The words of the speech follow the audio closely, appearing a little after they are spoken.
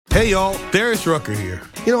Hey y'all, Darius Rucker here.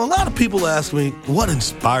 You know, a lot of people ask me, what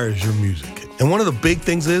inspires your music? And one of the big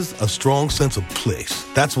things is a strong sense of place.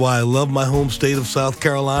 That's why I love my home state of South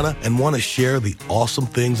Carolina and want to share the awesome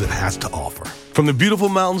things it has to offer. From the beautiful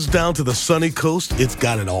mountains down to the sunny coast, it's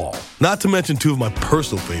got it all. Not to mention two of my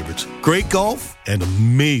personal favorites, great golf and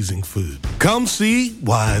amazing food. Come see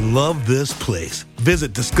why I love this place.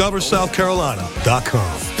 Visit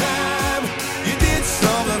discoversouthcarolina.com.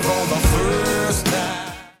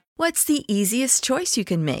 What's the easiest choice you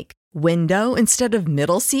can make? Window instead of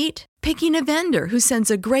middle seat? Picking a vendor who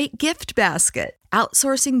sends a great gift basket?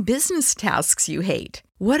 Outsourcing business tasks you hate?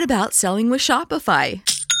 What about selling with Shopify?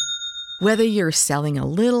 Whether you're selling a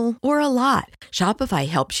little or a lot, Shopify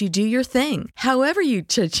helps you do your thing, however you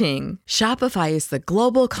cha-ching. Shopify is the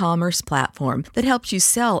global commerce platform that helps you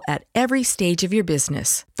sell at every stage of your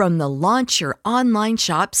business. From the launch your online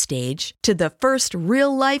shop stage to the first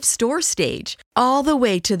real-life store stage, all the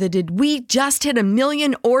way to the did we just hit 1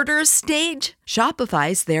 million orders stage.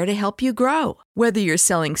 Shopify's there to help you grow. Whether you're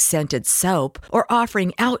selling scented soap or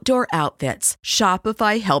offering outdoor outfits,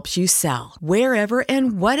 Shopify helps you sell. Wherever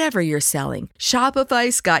and whatever you're selling,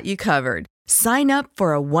 Shopify's got you covered. Sign up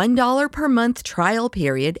for a $1 per month trial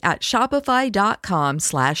period at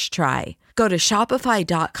shopify.com/try. Go to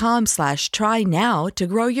shopify.com/try now to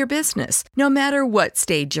grow your business, no matter what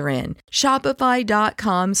stage you're in.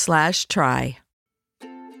 Shopify.com/try.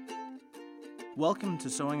 Welcome to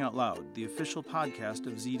Sewing Out Loud, the official podcast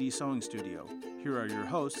of ZD Sewing Studio. Here are your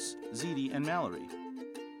hosts, ZD and Mallory.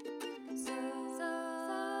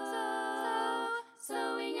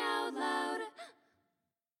 Sewing Out Loud.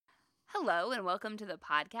 Hello and welcome to the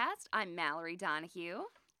podcast. I'm Mallory Donahue.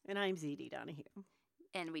 And I'm ZD Donahue.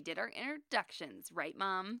 And we did our introductions, right,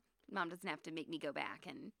 Mom? Mom doesn't have to make me go back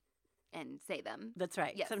and say them. That's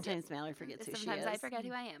right. Yes, Sometimes Mallory forgets who she is. Sometimes I forget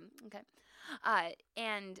who I am. Okay.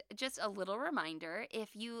 And just a little reminder,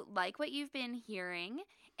 if you like what you've been hearing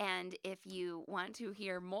and if you want to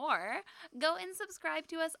hear more, go and subscribe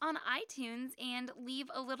to us on iTunes and leave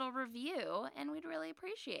a little review, and we'd really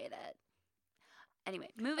appreciate it.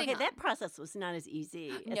 Anyway, moving on. Okay, that process was not as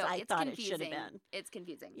easy as I thought it should have been. It's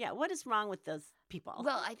confusing. Yeah, what is wrong with those people?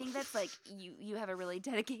 Well, I think that's like you have a really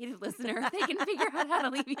dedicated listener. They can figure out how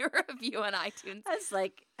to leave you a review on iTunes. It's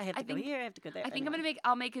like, I have to go here, I have to go there. I think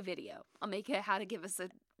I'll make a video. I'll make a how to give us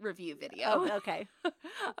a review video. Oh, okay.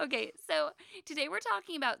 Okay, so today we're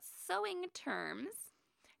talking about sewing terms.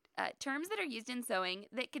 Terms that are used in sewing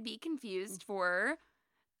that could be confused for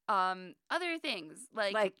other things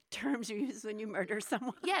like terms you use when you murder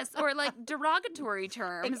someone. Yes, or like derogatory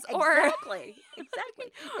terms. Exactly.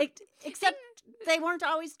 Except they weren't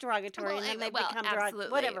always derogatory, and then they become derogatory.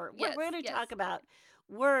 Whatever. Yes, we're going to talk about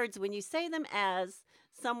words when you say them as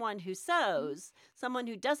someone who sews, someone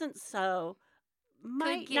who doesn't sew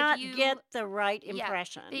might not get the right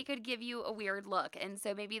impression. They could give you a weird look, and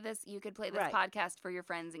so maybe you could play this podcast for your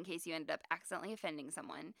friends in case you ended up accidentally offending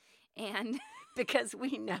someone. And because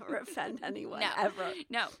we never offend anyone, no, ever.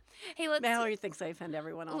 No. Hey, Mallory thinks I offend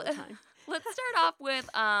everyone all the time. Let's start off with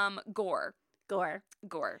gore. Gore.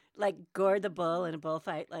 Like gore the bull in a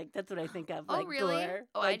bullfight. Like that's what I think of. Like really? Gore.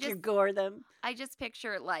 Oh, like you gore them. I just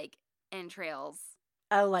picture like entrails.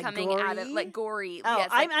 Oh, like coming gory? out of like gory. Oh, yes,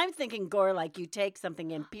 I'm thinking gore like you take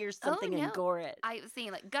something and pierce something and gore it. I was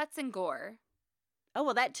thinking like guts and gore. Oh,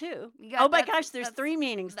 well, that too. Oh, my gosh, there's 3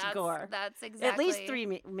 meanings to gore. That's exactly. At least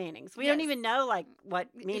 3 meanings. We don't even know, like,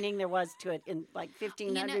 what meaning there was to it in, like,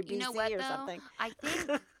 1500 BC or something. I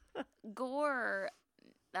think gore,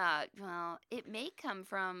 well, it may come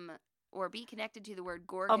from or be connected to the word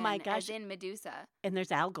Gorgon, as in Medusa. And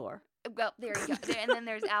there's Al Gore. Well, there you go. And then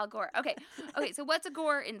there's Al Gore. Okay, so what's a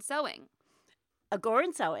gore in sewing? A gore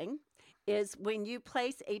in sewing is when you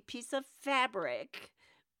place a piece of fabric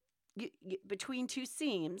between 2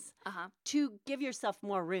 seams to give yourself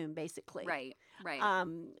more room, basically. Right. A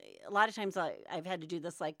lot of times I've had to do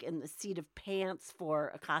this like in the seat of pants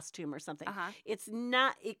for a costume or something. It's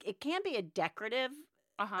not, it can be a decorative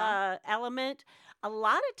element. A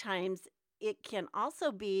lot of times it can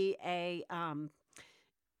also be an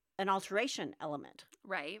alteration element.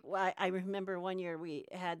 Right. Well, I remember one year we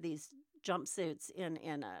had these jumpsuits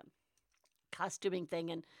in a costuming thing,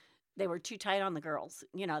 and they were too tight on the girls.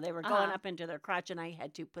 You know, they were going up into their crotch, and I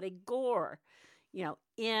had to put a gore,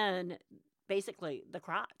 in basically the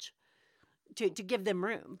crotch to give them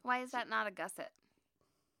room. Why is that not a gusset?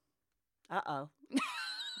 Uh-oh.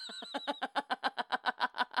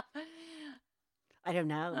 I don't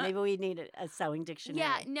know. Maybe we need a sewing dictionary.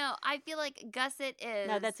 Yeah, no, I feel like gusset is...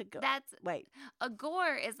 No, that's a gore. Wait. A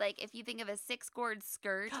gore is like, if you think of a 6-gored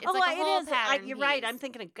skirt, it's oh, like a whole it is. pattern You're piece. right. I'm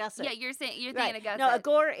thinking of gusset. Yeah, you're thinking right. of gusset. No, a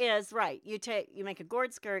gore is, right. You make a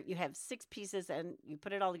gored skirt, you have 6 pieces, and you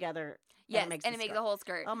put it all together. Yes, and it makes the whole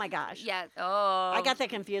skirt. Oh, my gosh. Yes. Oh. I got that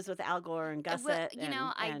confused with Al Gore and gusset.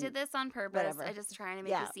 Well, I did this on purpose. Whatever. I just trying to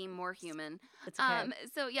make it seem more human. It's okay.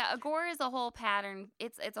 So, yeah, a gore is a whole pattern.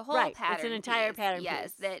 It's a whole pattern. It's an entire piece. pattern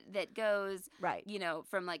yes, piece. that goes, right.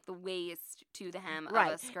 From like the waist to the hem of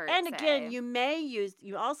a skirt. And again,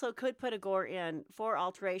 you also could put a gore in for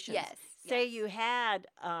alterations. Yes. Say you had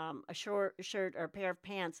a short shirt or a pair of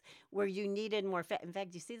pants where you needed more fat. In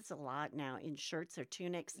fact, you see this a lot now in shirts or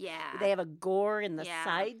tunics. Yeah. They have a gore in the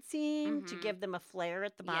side seam to give them a flare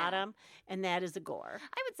at the bottom, and that is a gore.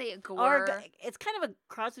 I would say a gore. Or it's kind of a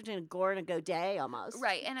cross between a gore and a godet almost.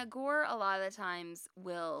 Right. And a gore a lot of the times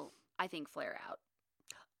will, I think, flare out.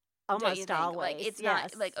 Almost always. Like, it's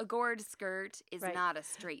not like a gored skirt is not a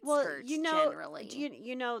straight skirt generally.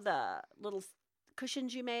 You know the little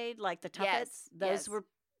cushions you made, like the tuffets? Those were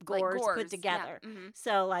gores put together. Yeah. Mm-hmm.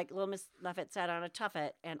 So like Little Miss Muffet sat on a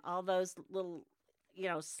tuffet, and all those little,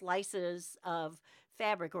 slices of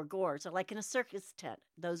fabric or gores are like in a circus tent.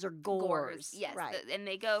 Those are gores. Yes. Right. And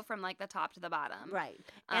they go from like the top to the bottom. Right.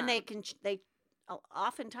 And they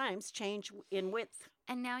oftentimes change in width.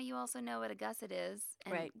 And now you also know what a gusset is.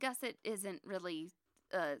 And gusset isn't really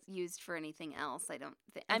used for anything else, I don't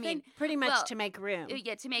think. I mean, pretty much to make room.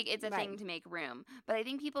 Yeah, it's a thing to make room. But I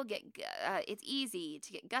think people get it's easy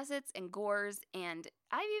to get gussets and gores, and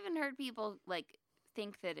I've even heard people like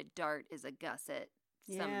think that a dart is a gusset.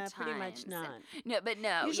 Yeah, pretty much not. No.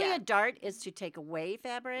 Usually a dart is to take away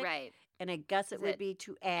fabric, right? And a gusset would be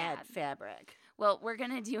to add fabric. Well, we're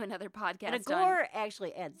gonna do another podcast. And a gore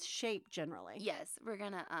actually adds shape generally. Yes, we're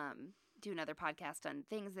gonna do another podcast on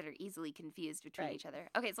things that are easily confused between each other.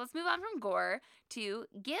 Okay, so let's move on from gore to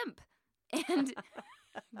GIMP. And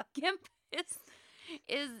GIMP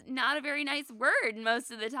is not a very nice word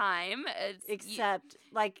most of the time. Except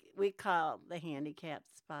like we call the handicap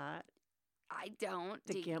spot. I don't.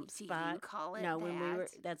 The GIMP spot. Do you call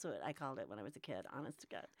it that's what I called it when I was a kid, honest to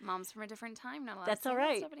God. Mom's from a different time, not allowed That's to all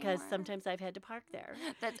right, because sometimes I've had to park there.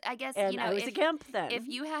 I guess, and I was a GIMP then. If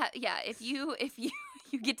you have, if you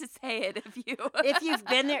get to say it, if you've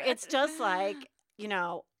been there, it's just like,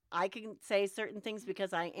 I can say certain things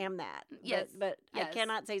because I am that. Yes. But I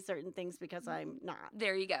cannot say certain things because I'm not.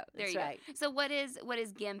 There you go. There That's you right. go. So what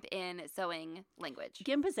is GIMP in sewing language?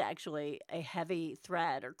 GIMP is actually a heavy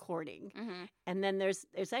thread or cording. Mm-hmm. And then there's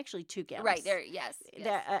actually 2 GIMPs. Right, there, yes.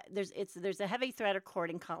 There's a heavy thread or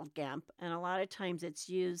cording called GIMP, and a lot of times it's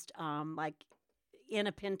used like in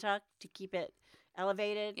a pin tuck to keep it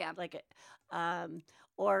elevated. Yeah. Like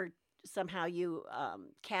or somehow you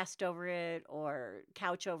cast over it or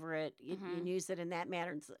couch over it. You use it in that manner.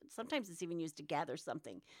 And sometimes it's even used to gather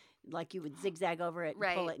something, like you would zigzag over it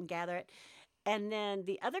and pull it and gather it. And then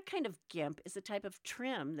the other kind of GIMP is a type of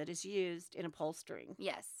trim that is used in upholstering.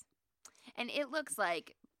 Yes. And it looks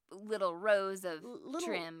like little rows of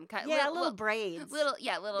trim. Little braids. Little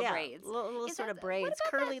braids. Little sort of braids.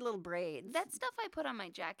 Curly little braids. That stuff I put on my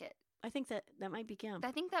jacket. I think that might be GIMP.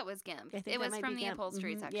 I think that was GIMP. It was from the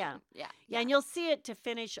upholstery section. Yeah, and you'll see it to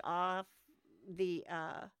finish off the,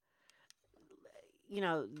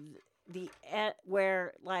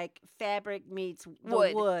 where like fabric meets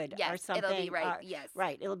the wood or something. It'll be yes.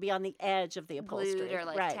 Right, it'll be on the edge of the upholstery. Glued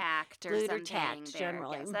or tacked or Glued something. Or tacked, there.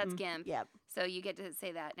 generally. Yes, that's GIMP. Yep. So you get to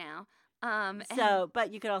say that now.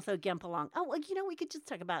 But you could also GIMP along. Oh, well, we could just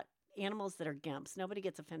talk about animals that are GIMPs. Nobody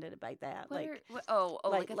gets offended by that. Like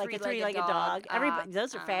a three-legged dog. Everybody,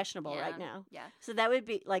 those are fashionable right now. Yeah. So that would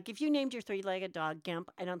be like if you named your three-legged dog GIMP,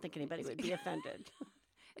 I don't think anybody would be offended.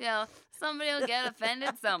 Somebody will get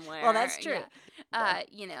offended somewhere. Well, that's true. Yeah.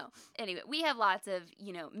 Anyway, we have lots of,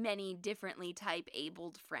 many differently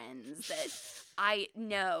type-abled friends that I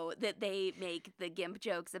know that they make the GIMP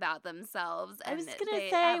jokes about themselves. I was going to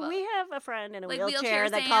say, we have a friend in a wheelchair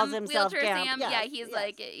that calls himself Wheelchair GIMP. Sam, yes, he's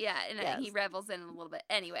yes. he revels in it a little bit.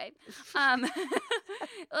 Anyway,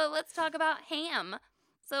 let's talk about ham.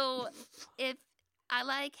 So if I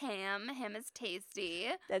like ham. Ham is tasty.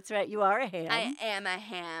 That's right. You are a ham. I am a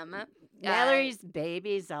ham. Mallory's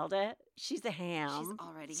baby, Zelda, she's a ham. She's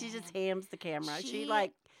already She just hams the camera.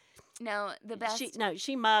 The best.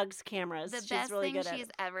 She mugs cameras. The best thing she's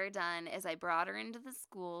ever done is I brought her into the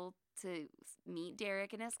school to meet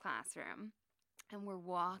Derek in his classroom. And we're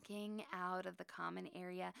walking out of the common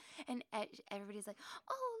area, and everybody's like,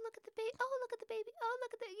 "Oh, look at the baby. Oh, look at the baby. Oh,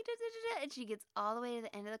 look at the. And she gets all the way to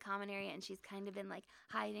the end of the common area, and she's kind of been like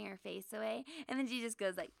hiding her face away, and then she just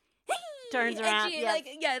goes like. Turns around, and she,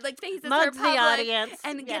 faces mugs her public the audience,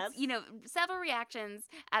 and gets several reactions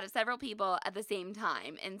out of several people at the same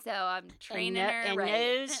time. And so I'm training her and right.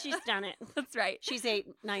 knows she's done it. That's right. She's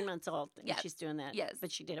 9 months old. And she's doing that. Yes, but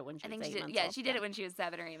she did it when she was 8 months old. Yeah, she did it when she was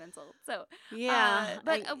 7 or 8 months old. So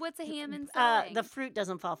but what's a ham and sewing? The fruit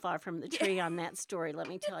doesn't fall far from the tree on that story. Let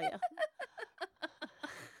me tell you.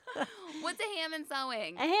 What's a ham and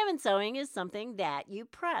sewing? A ham and sewing is something that you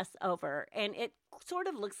press over, and it sort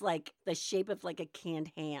of looks like the shape of like a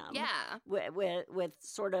canned ham. Yeah. With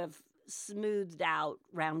sort of smoothed out,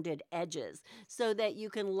 rounded edges, so that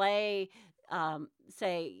you can lay,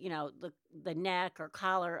 say, the neck or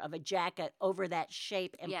collar of a jacket over that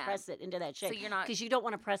shape and press it into that shape. So you're not because you don't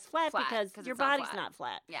want to press flat because your body's not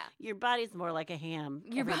flat. Yeah, your body's more like a ham,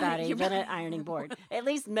 your body than an ironing board. At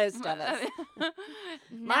least most of us.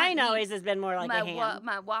 Mine always has been more like a ham.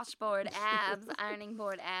 My washboard abs, ironing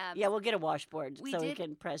board abs. Yeah, we'll get a washboard we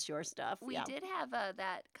can press your stuff. We did have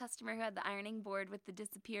that customer who had the ironing board with the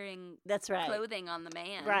disappearing. That's right. Clothing on the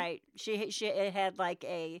man. Right. It had like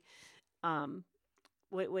a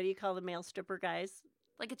what do you call the male stripper guys?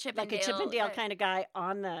 Like a Chippendale. Like a Chippendale kind of guy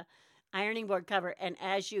on the ironing board cover. And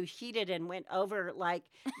as you heated and went over like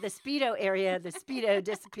the Speedo area, the Speedo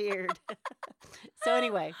disappeared. So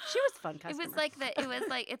anyway, she was a fun customer. It's like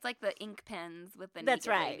the ink pens with the That's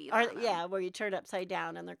naked right. ladies on them. Where you turn upside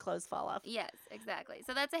down and their clothes fall off. Yes, exactly.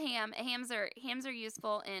 So that's a ham. Hams are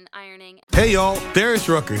useful in ironing. Hey y'all, Darius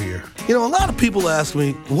Rucker here. A lot of people ask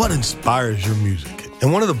me, what inspires your music?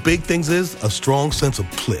 And one of the big things is a strong sense of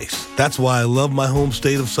place. That's why I love my home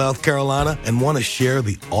state of South Carolina and want to share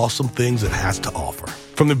the awesome things it has to offer.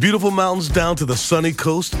 From the beautiful mountains down to the sunny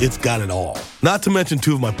coast, it's got it all. Not to mention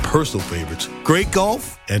two of my personal favorites, great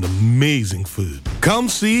golf and amazing food. Come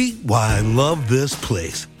see why I love this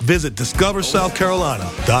place. Visit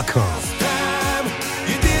discoversouthcarolina.com.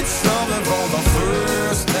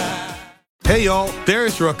 Hey y'all,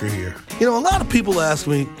 Darius Rucker here. A lot of people ask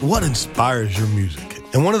me, what inspires your music?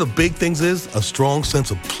 And one of the big things is a strong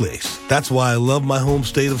sense of place. That's why I love my home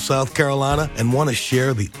state of South Carolina and want to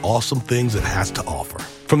share the awesome things it has to offer.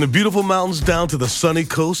 From the beautiful mountains down to the sunny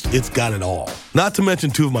coast, it's got it all. Not to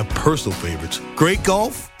mention two of my personal favorites, great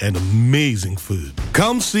golf and amazing food.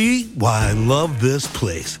 Come see why I love this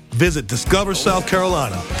place. Visit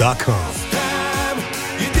discoversouthcarolina.com.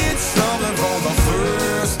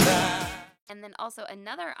 And then also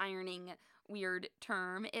another ironing weird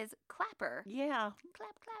term is clapper. Yeah.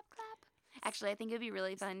 Clap, clap, clap. Actually, I think it would be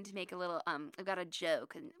really fun to make a little, I've got a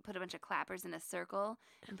joke and put a bunch of clappers in a circle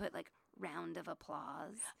and put like round of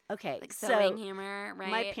applause. Okay. Like sewing humor,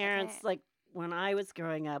 right? My parents, when I was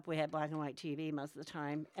growing up, we had black and white TV most of the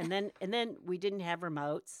time. And then we didn't have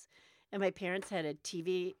remotes. And my parents had a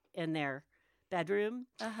TV in their bedroom.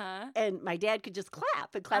 Uh-huh. And my dad could just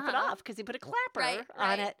clap it off because he put a clapper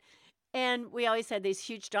on it. And we always had these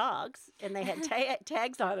huge dogs, and they had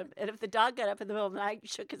tags on them. And if the dog got up in the middle of the night and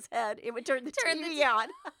shook his head, it would turn the TV on.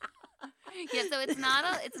 Yeah, so it's not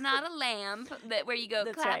a lamp where you go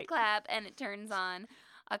clap, clap, and it turns on.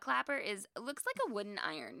 A clapper looks like a wooden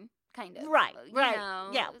iron, kind of. Right.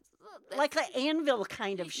 Yeah. Like an anvil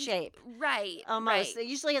kind of shape. Right. Almost. Right. It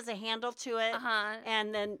usually has a handle to it. Uh-huh.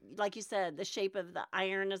 And then, like you said, the shape of the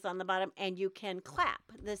iron is on the bottom, and you can clap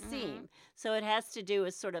the seam. So it has to do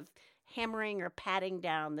with sort of hammering or patting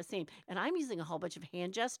down the seam. And I'm using a whole bunch of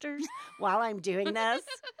hand gestures while I'm doing this.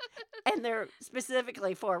 And they're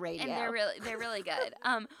specifically for radio. And they're really good.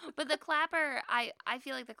 But the clapper, I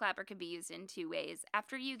feel like the clapper can be used in two ways.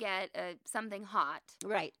 After you get something hot.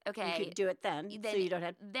 Right. Okay. You can do it then so you don't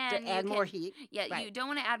have to add more heat. Yeah, right. You don't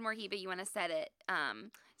want to add more heat, but you want to set it.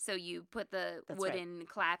 So you put the wooden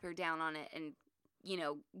clapper down on it and,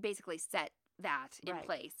 basically set that in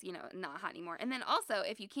place, not hot anymore. And then also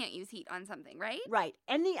if you can't use heat on something, right? Right.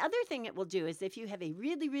 And the other thing it will do is if you have a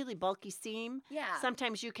really, really bulky seam,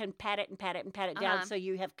 sometimes you can pat it down so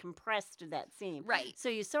you have compressed that seam. Right. So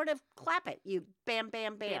you sort of clap it. You bam,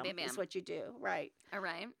 bam, bam, bam, bam. Is what you do. Right. All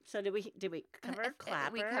right. So did we cover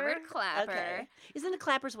clapper? We covered clapper. Okay. Isn't a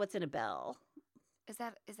clapper's what's in a bell? Is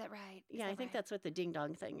that right? Yeah, I think that's what the ding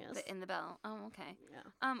dong thing is. In the bell. Oh, okay. Yeah.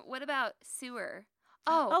 What about sewer?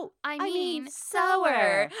 I mean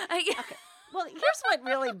sewer. Okay. Well, here's what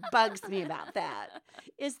really bugs me about that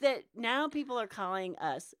is that now people are calling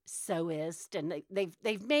us sewist, and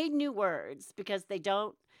they've made new words because they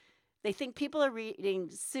think people are reading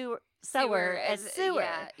sewer as sewer.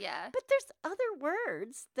 Yeah. But there's other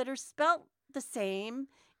words that are spelt the same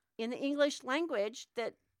in the English language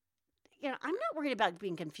that I'm not worried about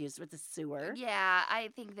being confused with the sewer. Yeah, I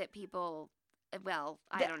think that people. Well,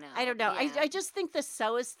 I don't know. I don't know. Yeah. I just think the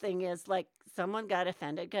sewist thing is like someone got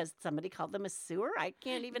offended because somebody called them a sewer. I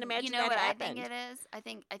can't even imagine You know that what happened. I think it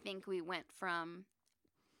is? I think we went from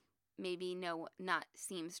maybe not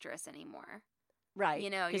seamstress anymore. Right.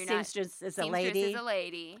 You're not. Seamstress is a lady. Seamstress is a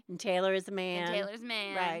lady. And Taylor is a man. And Taylor's a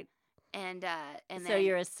man. Right. And so then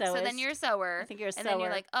you're a sewist. So then you're a sewer. I think you're a sewer. And then you're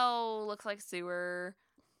like, oh, looks like sewer.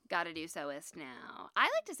 Got to do sewist now. I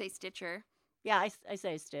like to say stitcher. Yeah, I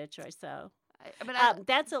say stitch or sew. But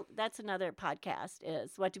that's another podcast.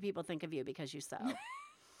 Is what do people think of you because you sew?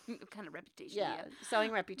 Kind of reputation. Yeah,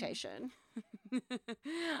 sewing reputation.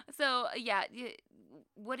 So yeah,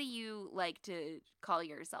 what do you like to call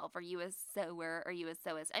yourself? Are you a sewer? Are you a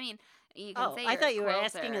sewist? I mean, you can say. I thought you were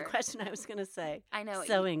quilter. asking a question. I was going to say. I know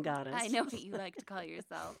sewing goddess. I know what you like to call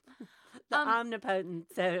yourself. The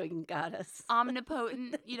omnipotent sewing goddess.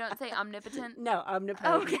 Omnipotent. You don't say omnipotent. No,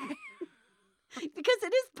 omnipotent. Okay. Because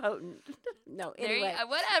it is potent. No, anyway.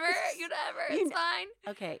 Whatever. It's fine.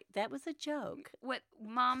 Okay, that was a joke. What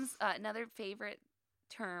mom's another favorite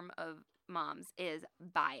term of mom's is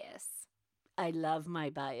bias. I love my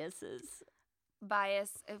biases.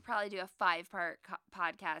 Bias. I would probably do a 5-part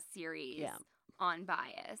podcast series on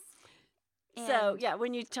bias. So,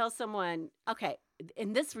 when you tell someone, okay,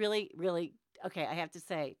 and this really, really, okay, I have to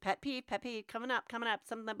say, pet peeve, coming up,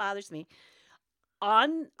 something that bothers me.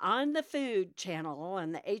 On the Food Channel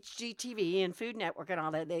and the HGTV and Food Network and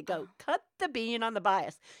all that, they go, cut the bean on the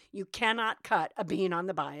bias. You cannot cut a bean on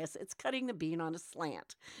the bias. It's cutting the bean on a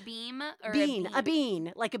slant. Beam or bean? A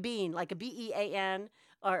bean, like a bean, like a BEAN,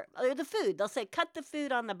 or the food. They'll say, cut the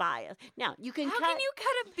food on the bias. Now, you can How cut. can you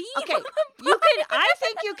cut a bean Okay, on the you can. I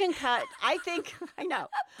think you can cut. I know.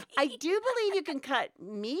 I do believe you can cut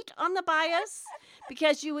meat on the bias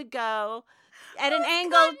because you would go at an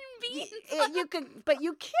angle. You could, but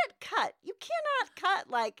you can't cut. You cannot cut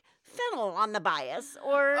like fennel on the bias,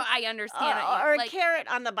 or I understand, or like, a carrot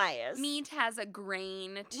on the bias. Meat has a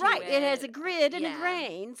grain to right? it. It has a grid and a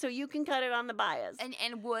grain, so you can cut it on the bias.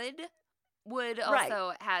 And wood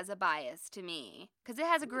also has a bias to me because it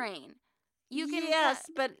has a grain. You can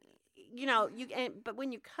but but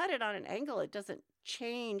when you cut it on an angle, it doesn't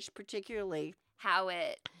change particularly how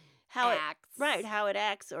it acts. How it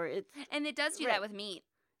acts, or it. And it does do that with meat.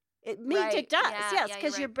 It does, yes,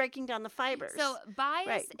 because you're breaking down the fibers. So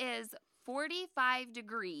bias is 45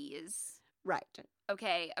 degrees. Right.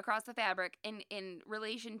 Okay, across the fabric in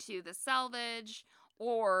relation to the selvage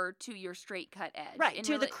or to your straight cut edge. Right,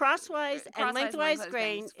 to the crosswise and lengthwise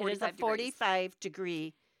grain, it is a 45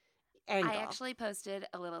 degree angle. I actually posted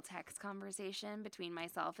a little text conversation between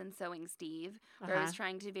myself and Sewing Steve where I was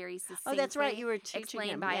trying to very succinctly that's right. You were teaching explain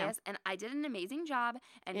him, bias, and I did an amazing job.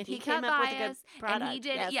 And he came cut up bias, with a good product. and he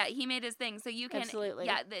did. Yeah, he made his thing. So you can absolutely.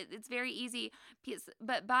 Yeah, it's very easy.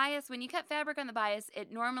 But bias, when you cut fabric on the bias,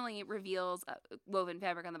 it normally reveals woven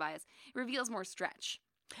fabric on the bias. It reveals more stretch.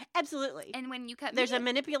 Absolutely. And when you cut there's a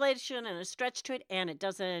manipulation and a stretch to it, and it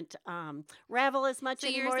doesn't ravel as much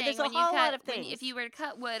anymore. You're saying there's a whole lot of things. If you were to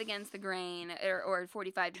cut wood against the grain or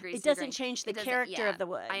 45 degrees, it doesn't change the character of the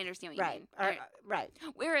wood. I understand what you mean. Right.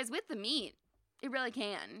 Whereas with the meat, it really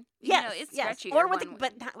can. Yes, it's stretchier. Or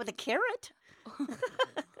but not with a carrot.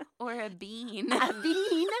 Or a bean. A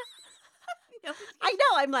bean. No. I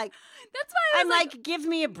know. I'm like. That's why I'm like, give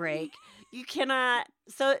me a break. You cannot.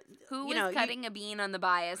 So who was cutting a bean on the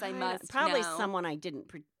bias? I must probably know. someone I didn't.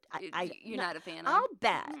 You're not a fan of. I'll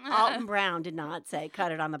bet Alton Brown did not say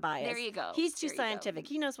cut it on the bias. There you go. He's too scientific.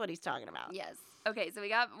 He knows what he's talking about. Yes. Okay, so we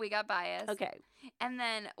got bias. Okay. And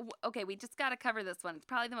then we just got to cover this one. It's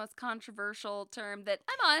probably the most controversial term that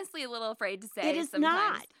I'm honestly a little afraid to say. It is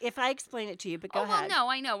sometimes. not. If I explain it to you, but go ahead. Well,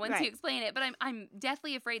 no, I know once you explain it, but I'm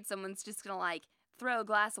deathly afraid someone's just gonna throw a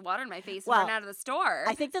glass of water in my face and run out of the store.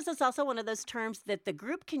 I think this is also one of those terms that the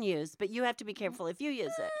group can use, but you have to be careful if you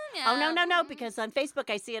use it. Yeah. Oh no, because on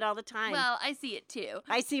Facebook I see it all the time. Well, I see it too.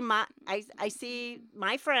 I see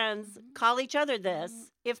my friends call each other this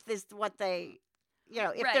if this is what they,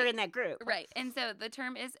 if they're in that group. Right. And so the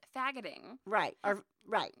term is faggoting. Right.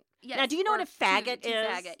 Right. Yes, now, do you know what a faggot is?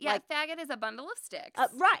 Faggot. Yeah, faggot is a bundle of sticks.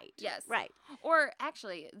 Right. Yes. Right. Or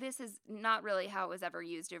actually, this is not really how it was ever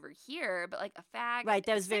used over here, but like a fag. Right,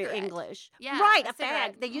 that was very English. Yeah. Right, a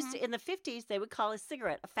fag. They used to, in the 50s, they would call a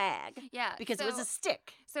cigarette a fag. Yeah. Because it was a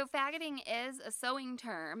stick. So faggoting is a sewing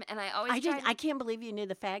term, and I can't believe you knew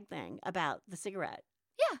the fag thing about the cigarette.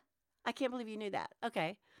 Yeah. I can't believe you knew that.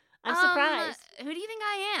 Okay. I'm surprised. Who do you think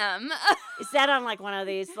I am? Is that on like one of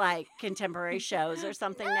these like contemporary shows or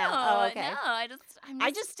something now? Oh, okay. No,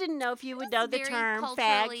 I just didn't know if you would know the term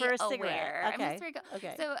fag for a cigarette. Okay.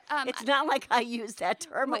 Okay. So it's not like I use that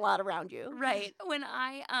term a lot around you. Right. When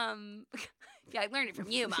I yeah, I learned it from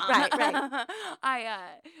you, Mom. Right.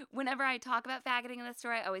 Whenever I talk about faggoting in the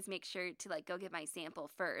store, I always make sure to like go get my sample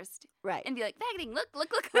first. Right. And be like, faggoting, look.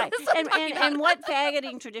 Right. And what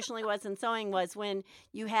faggoting traditionally was in sewing was when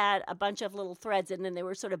you had a bunch of little threads and then they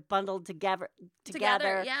were sort of bundled together.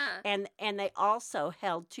 Yeah. And they also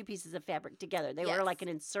held two pieces of fabric together. They were like an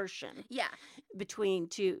insertion. Yeah. Between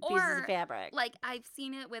two pieces of fabric. Like I've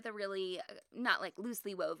seen it with a really not like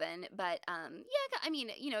loosely woven, but I mean,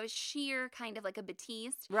 sheer kind of like a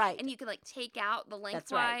batiste. Right. And you can like take out the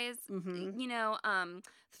lengthwise,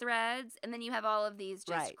 threads, and then you have all of these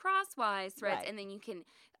just crosswise threads, and then you can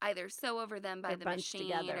either sew over them by the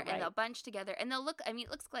machine together, and they'll bunch together and they'll look, I mean,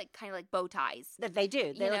 it looks like kind of like bow ties. That they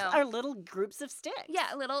do. They are little groups of sticks.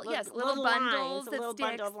 Yeah, little bundles of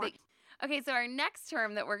sticks. Okay, so our next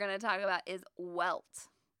term that we're going to talk about is welt.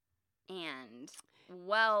 And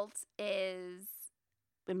welt is...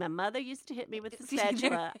 When my mother used to hit me with the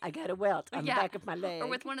spatula, I got a welt on the back of my leg. Or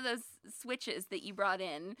with one of those switches that you brought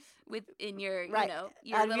in your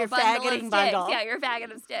your little bundle of sticks. Bundle. Yeah, your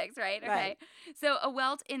faggot of sticks, right? Okay. So a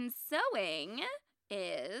welt in sewing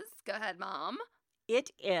is, go ahead, Mom.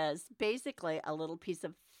 It is basically a little piece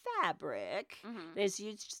of fabric that is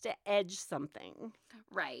used to edge something.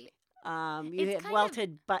 Right. You have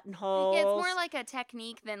welted buttonholes. Yeah, it's more like a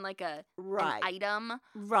technique than like an item.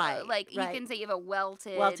 Right. You can say you have a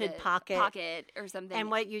welted pocket or something. And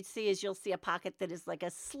what you'd see is you'll see a pocket that is like a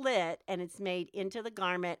slit and it's made into the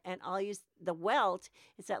garment and the welt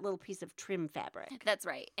is that little piece of trim fabric. That's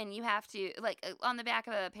right. And you have to on the back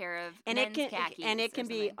of a pair of men's khakis. And it can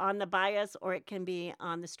be on the bias or it can be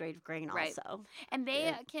on the straight of grain also. And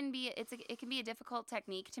they can be it can be a difficult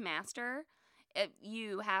technique to master.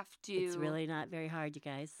 You have to. It's really not very hard, you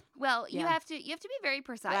guys. Well, you have to be very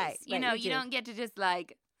precise. Right, you don't get to just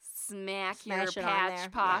like smash your patch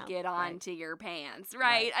pocket onto your pants,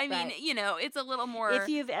 right? I mean, it's a little more. If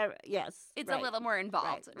you've ever, it's a little more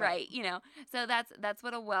involved, right? So that's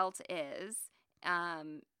what a welt is.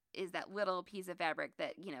 Is that little piece of fabric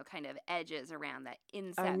that kind of edges around that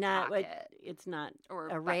inset pocket. It's not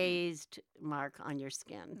a raised mark on your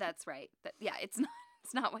skin. That's right. It's not.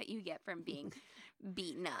 It's not what you get from being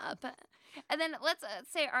beaten up. And then let's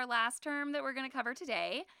say our last term that we're going to cover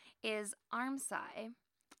today is armscye.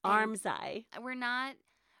 Armscye.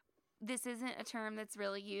 This isn't a term that's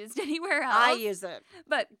really used anywhere else. I use it.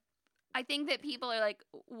 But I think that people are like,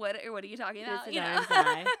 what are you talking about? It's an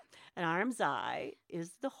armscye. An armscye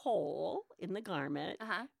is the hole in the garment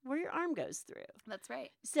where your arm goes through. That's right.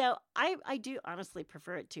 So I do honestly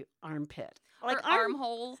prefer it to armpit. Or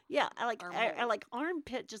armhole. Yeah, I like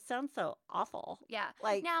armpit. Just sounds so awful. Yeah.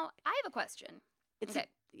 Now I have a question.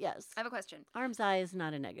 Yes. I have a question. Armscye is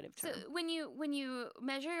not a negative term. So when you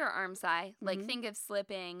measure your armscye, think of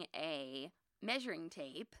slipping a measuring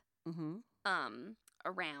tape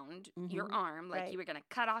around your arm, like you were going to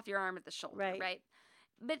cut off your arm at the shoulder, right?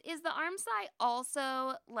 But is the armscye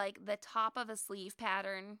also like the top of a sleeve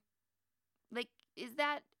pattern? Like, is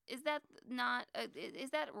that not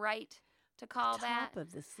is that right to call that top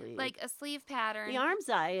of the sleeve, like a sleeve pattern? The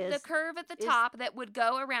armscye is the curve at the top that would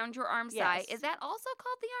go around your armscye. Yes. Is that also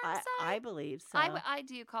called the armscye? I believe so. I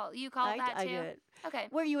do call you call that too. I do it. Okay,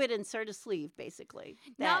 where you would insert a sleeve, basically.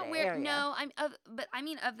 Not where. Area. No, I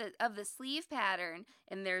mean of the sleeve pattern,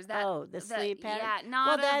 and there's that. Oh, the sleeve pattern. Yeah, not.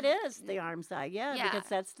 Well, that is the armscye. Yeah, because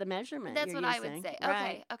that's the measurement. That's what using. I would say.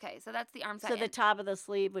 Right. Okay. So that's the armscye. So the top of the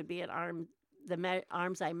sleeve would be the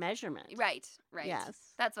armscye measurement. Right.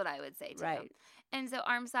 Yes, that's what I would say too. Right. And so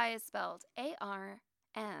armscye is spelled ARMSCYE.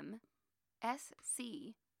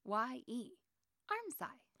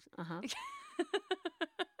 Armscye.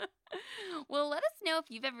 Well, let us know if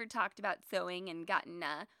you've ever talked about sewing and gotten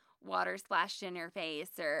water splashed in your face,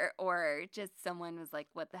 or just someone was like,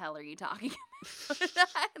 "What the hell are you talking about?"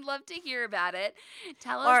 I'd love to hear about it.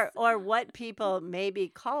 Tell us, or what people maybe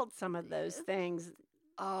called some of those things.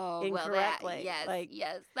 Oh, incorrectly. Well,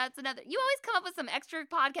 yes. That's another. You always come up with some extra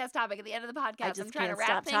podcast topic at the end of the podcast. I'm trying to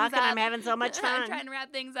wrap things up. I'm having so much fun. I'm trying to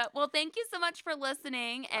wrap things up. Well, thank you so much for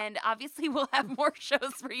listening, and obviously we'll have more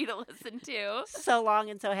shows for you to listen to. So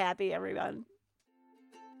long and so happy, everyone.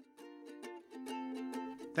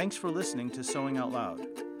 Thanks for listening to Sewing Out Loud.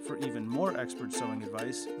 For even more expert sewing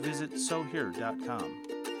advice, visit sewhere.com.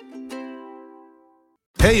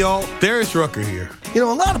 Hey y'all, Darius Rucker here. A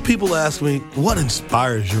lot of people ask me, what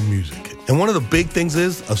inspires your music? And one of the big things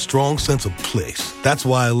is a strong sense of place. That's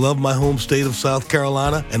why I love my home state of South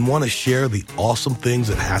Carolina and want to share the awesome things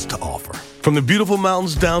it has to offer. From the beautiful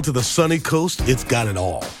mountains down to the sunny coast, it's got it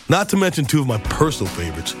all. Not to mention two of my personal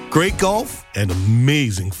favorites, great golf and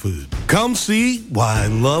amazing food. Come see why I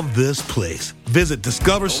love this place. Visit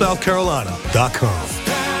discoversouthcarolina.com.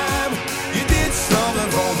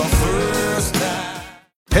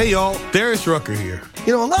 Hey y'all, Darius Rucker here.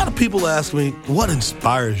 You know, a lot of people ask me, what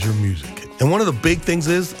inspires your music? And one of the big things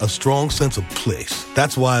is a strong sense of place.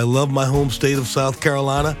 That's why I love my home state of South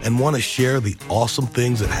Carolina and want to share the awesome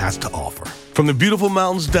things it has to offer. From the beautiful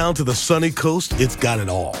mountains down to the sunny coast, it's got it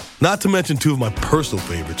all. Not to mention two of my personal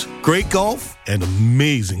favorites, great golf and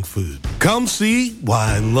amazing food. Come see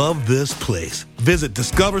why I love this place. Visit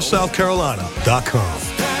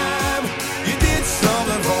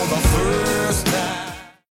discoversouthcarolina.com.